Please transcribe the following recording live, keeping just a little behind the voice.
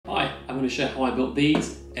going to share how I built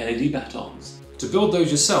these LED battens. To build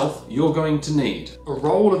those yourself, you're going to need a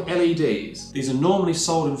roll of LEDs. These are normally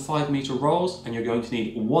sold in 5-meter rolls, and you're going to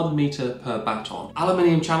need 1 meter per batten.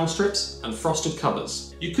 Aluminium channel strips and frosted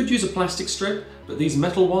covers. You could use a plastic strip, but these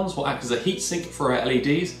metal ones will act as a heat sink for our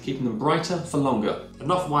LEDs, keeping them brighter for longer.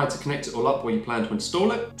 Enough wire to connect it all up where you plan to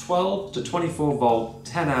install it. 12 to 24 volt,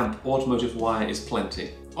 10 amp automotive wire is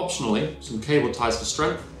plenty. Optionally, some cable ties for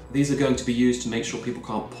strength. These are going to be used to make sure people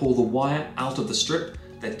can't pull the wire out of the strip.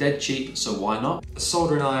 They're dead cheap, so why not? A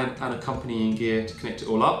soldering iron and accompanying gear to connect it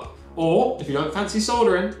all up. Or, if you don't fancy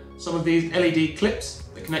soldering, some of these LED clips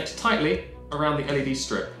that connect tightly around the LED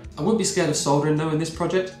strip. I wouldn't be scared of soldering though in this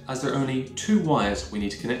project, as there are only 2 wires we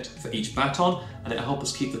need to connect for each batten, and it'll help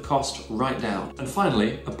us keep the cost right down. And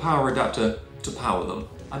finally, a power adapter to power them.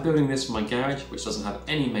 I'm building this for my garage, which doesn't have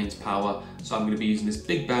any mains power, so I'm going to be using this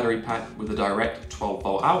big battery pack with a direct 12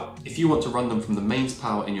 volt out. If you want to run them from the mains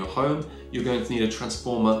power in your home, you're going to need a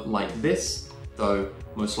transformer like this, though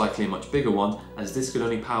most likely a much bigger one, as this could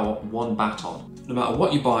only power 1 batten. No matter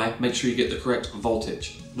what you buy, make sure you get the correct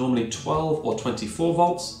voltage. Normally 12 or 24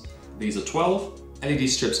 volts, these are 12. LED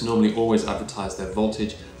strips normally always advertise their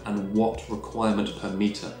voltage and watt requirement per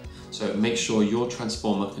meter, so make sure your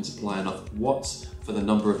transformer can supply enough watts for the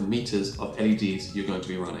number of meters of LEDs you're going to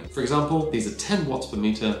be running. For example, these are 10 watts per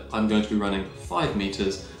meter, I'm going to be running 5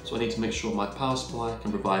 meters, so I need to make sure my power supply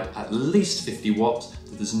can provide at least 50 watts,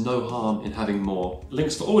 so there's no harm in having more.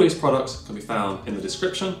 Links for all these products can be found in the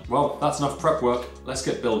description. Well, that's enough prep work, let's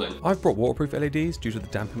get building. I've brought waterproof LEDs due to the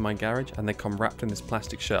damp in my garage, and they come wrapped in this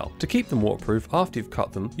plastic shell. To keep them waterproof after you've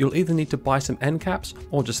cut them, you'll either need to buy some end caps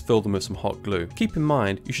or just fill them with some hot glue. Keep in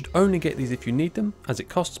mind, you should only get these if you need them, as it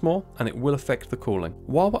costs more and it will affect the cooling.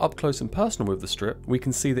 While we're up close and personal with the strip, we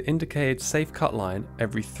can see the indicated safe cut line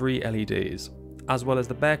every 3 LEDs, as well as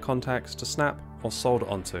the bare contacts to snap or solder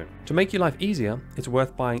onto. To make your life easier, it's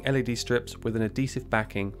worth buying LED strips with an adhesive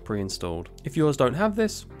backing pre-installed. If yours don't have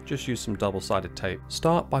this, just use some double-sided tape.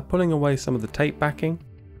 Start by pulling away some of the tape backing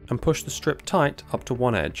and push the strip tight up to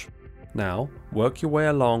one edge. Now, work your way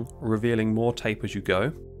along, revealing more tape as you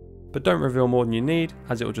go, but don't reveal more than you need,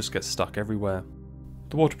 as it will just get stuck everywhere.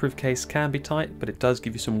 The waterproof case can be tight, but it does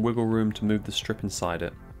give you some wiggle room to move the strip inside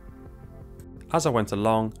it. As I went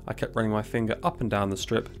along, I kept running my finger up and down the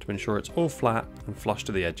strip to ensure it's all flat and flush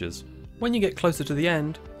to the edges. When you get closer to the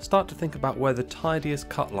end, start to think about where the tidiest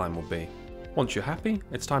cut line will be. Once you're happy,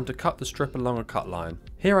 it's time to cut the strip along a cut line.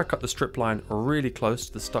 Here I cut the strip line really close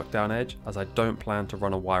to the stuck down edge, as I don't plan to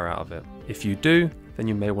run a wire out of it. If you do, then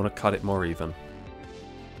you may want to cut it more even.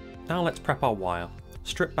 Now let's prep our wire.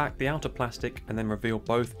 Strip back the outer plastic and then reveal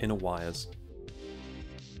both inner wires.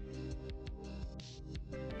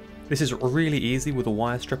 This is really easy with a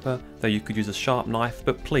wire stripper, though you could use a sharp knife,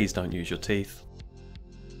 but please don't use your teeth.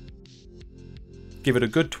 Give it a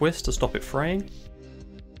good twist to stop it fraying.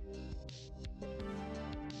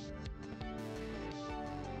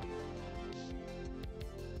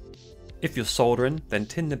 If you're soldering, then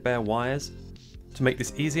tin the bare wires. To make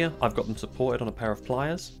this easier, I've got them supported on a pair of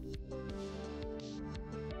pliers.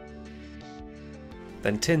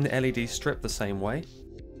 Then tin the LED strip the same way.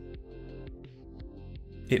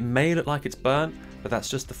 It may look like it's burnt, but that's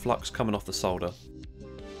just the flux coming off the solder.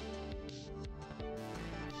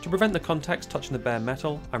 To prevent the contacts touching the bare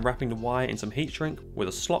metal, I'm wrapping the wire in some heat shrink with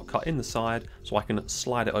a slot cut in the side so I can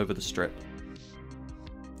slide it over the strip.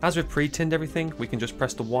 As we've pre-tinned everything, we can just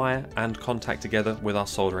press the wire and contact together with our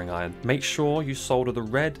soldering iron. Make sure you solder the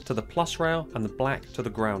red to the plus rail and the black to the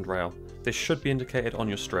ground rail. This should be indicated on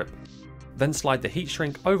your strip. Then slide the heat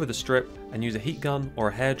shrink over the strip and use a heat gun or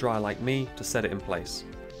a hairdryer like me to set it in place.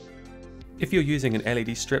 If you're using an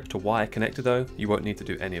LED strip to wire connector though, you won't need to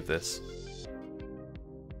do any of this.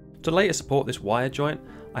 To later support this wire joint,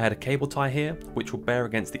 I had a cable tie here which will bear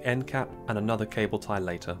against the end cap and another cable tie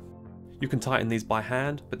later. You can tighten these by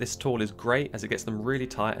hand, but this tool is great as it gets them really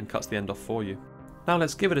tight and cuts the end off for you. Now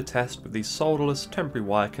let's give it a test with these solderless temporary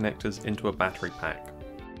wire connectors into a battery pack.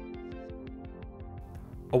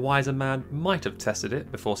 A wiser man might have tested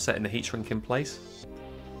it before setting the heat shrink in place.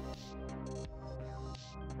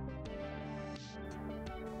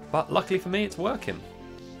 But luckily for me, it's working.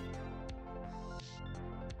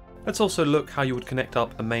 Let's also look how you would connect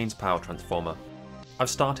up a mains power transformer. I've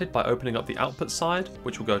started by opening up the output side,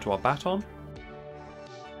 which will go to our batten.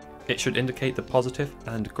 It should indicate the positive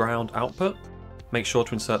and ground output. Make sure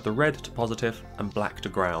to insert the red to positive and black to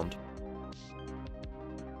ground.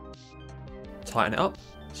 Tighten it up.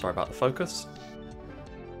 Sorry about the focus.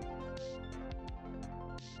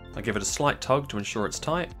 I give it a slight tug to ensure it's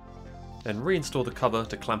tight, then reinstall the cover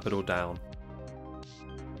to clamp it all down.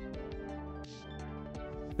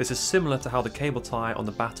 This is similar to how the cable tie on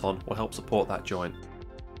the baton will help support that joint.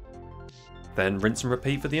 Then rinse and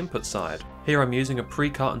repeat for the input side. Here I'm using a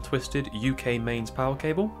pre-cut and twisted UK mains power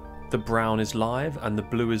cable. The brown is live and the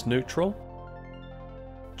blue is neutral.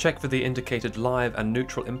 Check for the indicated live and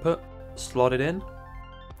neutral input, slot it in,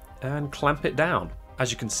 and clamp it down. As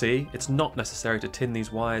you can see, it's not necessary to tin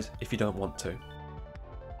these wires if you don't want to.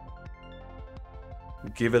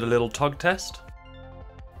 Give it a little tug test,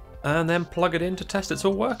 and then plug it in to test it's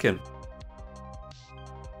all working.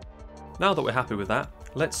 Now that we're happy with that,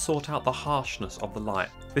 let's sort out the harshness of the light.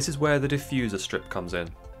 This is where the diffuser strip comes in.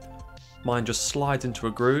 Mine just slides into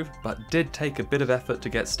a groove, but did take a bit of effort to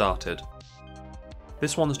get started.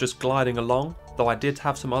 This one's just gliding along, though I did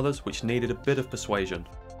have some others which needed a bit of persuasion.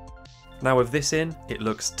 Now with this in, it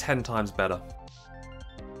looks 10 times better.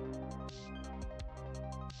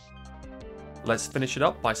 Let's finish it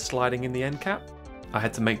up by sliding in the end cap. I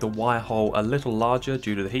had to make the wire hole a little larger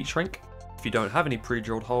due to the heat shrink. If you don't have any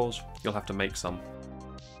pre-drilled holes, you'll have to make some.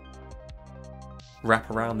 Wrap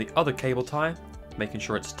around the other cable tie, making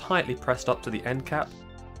sure it's tightly pressed up to the end cap.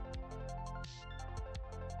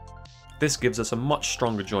 This gives us a much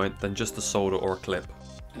stronger joint than just a solder or a clip.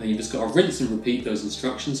 And then you've just got to rinse and repeat those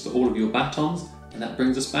instructions for all of your battens, and that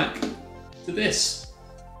brings us back to this.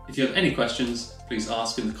 If you have any questions, please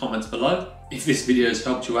ask in the comments below. If this video has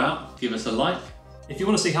helped you out, give us a like. If you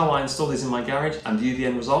want to see how I install these in my garage and view the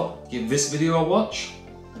end result, give this video a watch.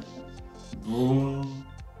 Boom,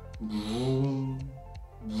 boom,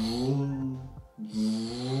 boom,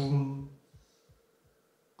 boom.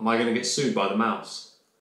 Am I going to get sued by the mouse?